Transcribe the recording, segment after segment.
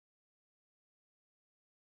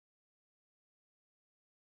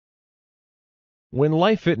When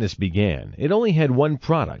Life Fitness began, it only had one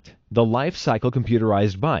product, the Life Cycle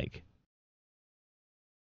computerized bike.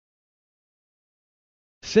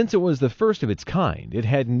 Since it was the first of its kind, it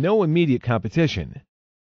had no immediate competition.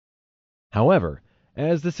 However,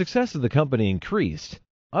 as the success of the company increased,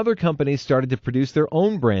 other companies started to produce their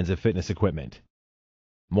own brands of fitness equipment.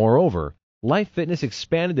 Moreover, Life Fitness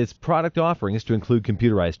expanded its product offerings to include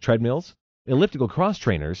computerized treadmills, elliptical cross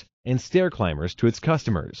trainers, and stair climbers to its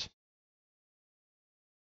customers.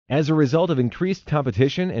 As a result of increased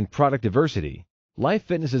competition and product diversity, Life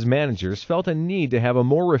Fitness's managers felt a need to have a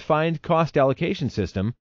more refined cost allocation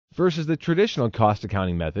system versus the traditional cost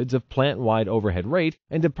accounting methods of plant-wide overhead rate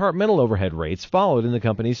and departmental overhead rates followed in the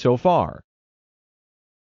company so far.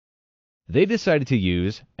 They decided to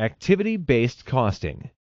use activity-based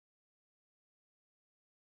costing.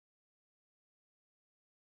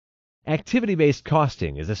 Activity-based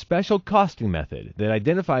costing is a special costing method that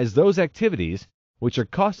identifies those activities which are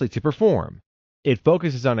costly to perform. It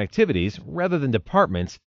focuses on activities rather than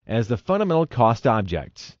departments as the fundamental cost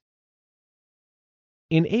objects.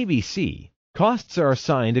 In ABC, costs are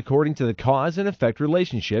assigned according to the cause and effect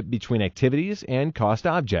relationship between activities and cost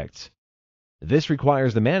objects. This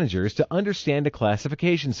requires the managers to understand a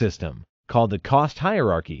classification system, called the cost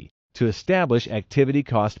hierarchy, to establish activity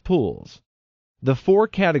cost pools. The four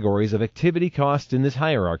categories of activity cost in this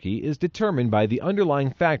hierarchy is determined by the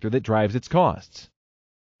underlying factor that drives its costs.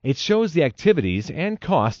 It shows the activities and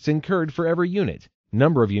costs incurred for every unit,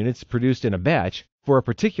 number of units produced in a batch, for a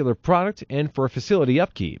particular product, and for facility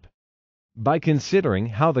upkeep. By considering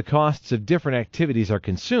how the costs of different activities are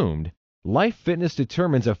consumed, Life Fitness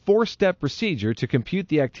determines a four-step procedure to compute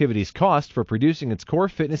the activity's cost for producing its core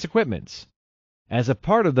fitness equipments. As a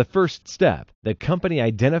part of the first step, the company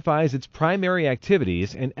identifies its primary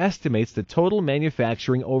activities and estimates the total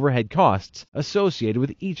manufacturing overhead costs associated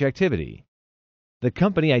with each activity. The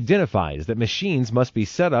company identifies that machines must be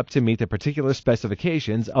set up to meet the particular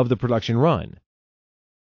specifications of the production run.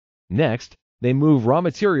 Next, they move raw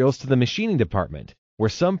materials to the machining department, where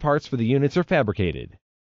some parts for the units are fabricated.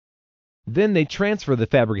 Then they transfer the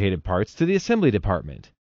fabricated parts to the assembly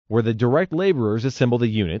department, where the direct laborers assemble the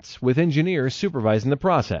units with engineers supervising the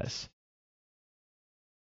process.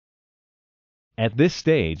 At this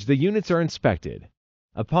stage, the units are inspected.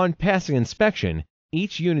 Upon passing inspection,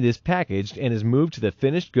 each unit is packaged and is moved to the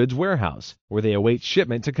finished goods warehouse, where they await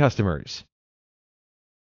shipment to customers.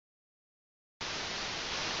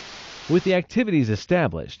 With the activities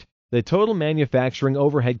established, the total manufacturing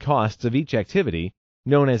overhead costs of each activity,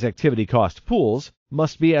 known as activity cost pools,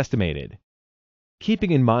 must be estimated.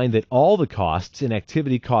 Keeping in mind that all the costs in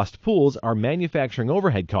activity cost pools are manufacturing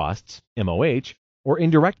overhead costs, MOH, or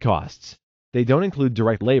indirect costs. They don't include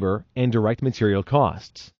direct labor and direct material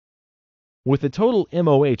costs. With the total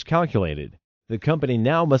MOH calculated, the company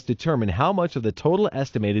now must determine how much of the total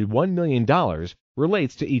estimated $1 million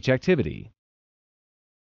relates to each activity.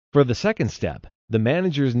 For the second step, the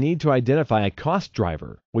managers need to identify a cost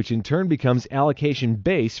driver, which in turn becomes allocation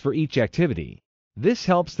base for each activity. This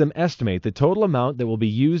helps them estimate the total amount that will be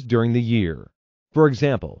used during the year. For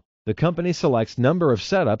example, the company selects number of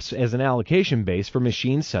setups as an allocation base for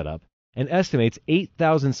machine setup and estimates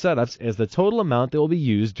 8,000 setups as the total amount that will be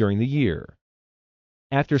used during the year.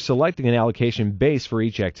 After selecting an allocation base for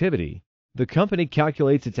each activity, the company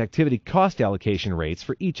calculates its activity cost allocation rates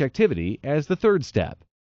for each activity as the third step.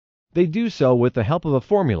 They do so with the help of a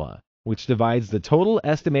formula, which divides the total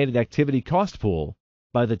estimated activity cost pool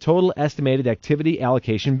by the total estimated activity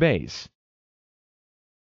allocation base.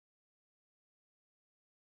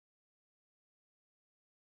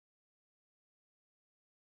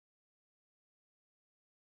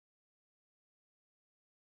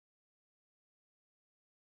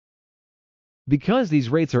 Because these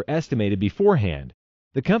rates are estimated beforehand,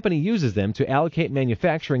 the company uses them to allocate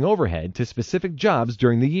manufacturing overhead to specific jobs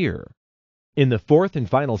during the year. In the fourth and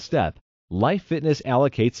final step, Life Fitness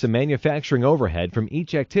allocates some manufacturing overhead from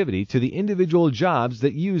each activity to the individual jobs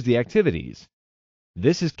that use the activities.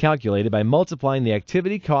 This is calculated by multiplying the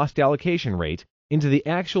activity cost allocation rate into the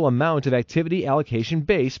actual amount of activity allocation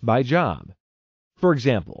base by job. For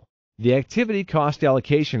example, the activity cost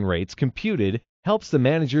allocation rates computed helps the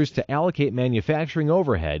managers to allocate manufacturing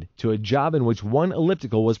overhead to a job in which one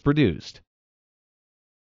elliptical was produced.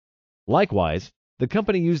 Likewise, the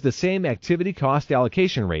company used the same activity cost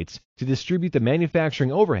allocation rates to distribute the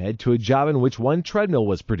manufacturing overhead to a job in which one treadmill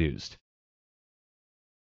was produced.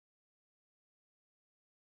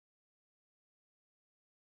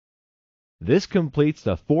 This completes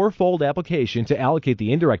the four-fold application to allocate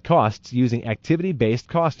the indirect costs using activity-based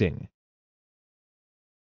costing.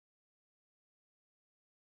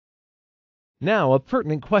 Now, a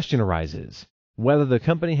pertinent question arises: whether the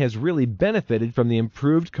company has really benefited from the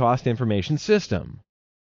improved cost information system.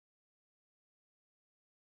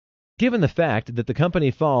 Given the fact that the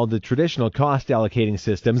company followed the traditional cost allocating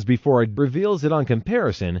systems before it reveals it on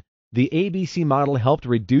comparison, the ABC model helped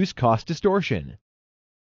reduce cost distortion.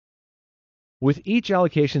 With each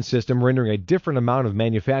allocation system rendering a different amount of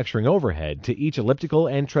manufacturing overhead to each elliptical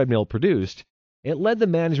and treadmill produced, it led the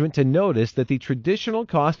management to notice that the traditional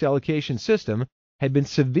cost allocation system had been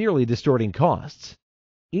severely distorting costs.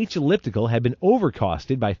 Each elliptical had been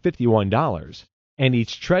overcosted by $51, and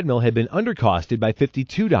each treadmill had been undercosted by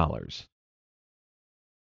 $52.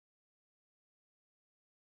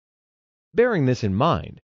 Bearing this in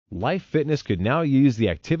mind, Life Fitness could now use the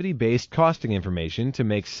activity-based costing information to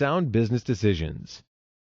make sound business decisions.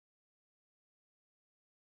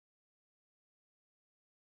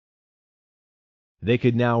 They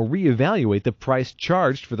could now reevaluate the price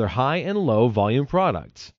charged for their high and low volume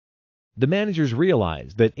products. The managers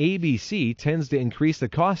realized that ABC tends to increase the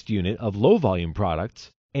cost unit of low volume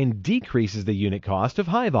products and decreases the unit cost of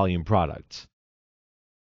high volume products.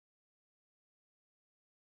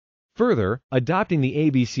 Further, adopting the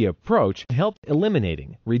ABC approach helped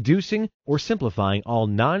eliminating, reducing, or simplifying all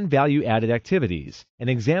non-value-added activities and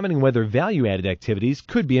examining whether value-added activities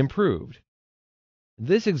could be improved.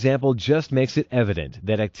 This example just makes it evident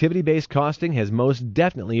that activity-based costing has most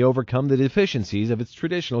definitely overcome the deficiencies of its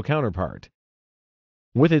traditional counterpart.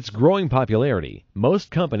 With its growing popularity, most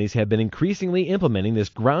companies have been increasingly implementing this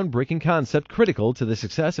groundbreaking concept critical to the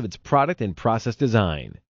success of its product and process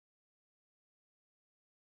design.